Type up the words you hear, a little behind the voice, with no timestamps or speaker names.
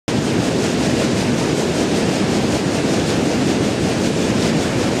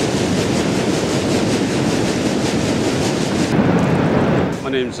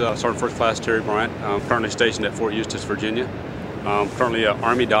Sergeant First Class Terry Bryant. I'm currently stationed at Fort Eustis, Virginia. I'm currently an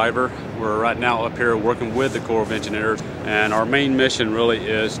Army diver. We're right now up here working with the Corps of Engineers, and our main mission really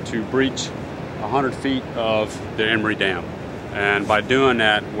is to breach 100 feet of the Embrey Dam. And by doing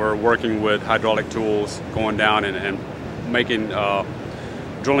that, we're working with hydraulic tools, going down and making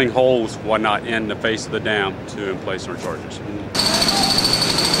drilling holes, whatnot, in the face of the dam to emplace our charges.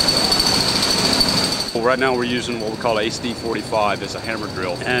 Well, right now we're using what we call HD45. It's a hammer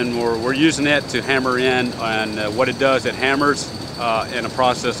drill, and we're using it to hammer in, and what it does, it hammers in a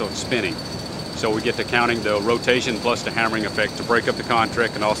process of spinning. So we get to counting the rotation plus the hammering effect to break up the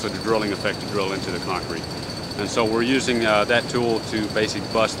concrete, and also the drilling effect to drill into the concrete. And so we're using that tool to basically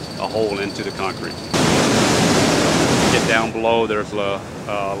bust a hole into the concrete. Get down below, there's a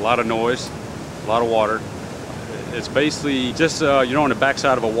lot of noise, a lot of water. It's basically just, you're on the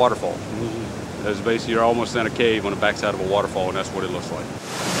backside of a waterfall. It's basically, you're almost in a cave on the backside of a waterfall, and that's what it looks like.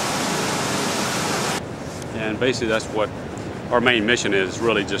 And basically that's what our main mission is,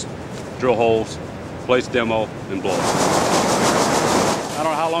 really just drill holes, place demo, and blow. I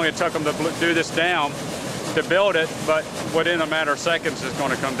don't know how long it took them to do this dam, to build it, but within a matter of seconds it's going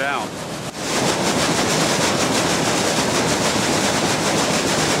to come down.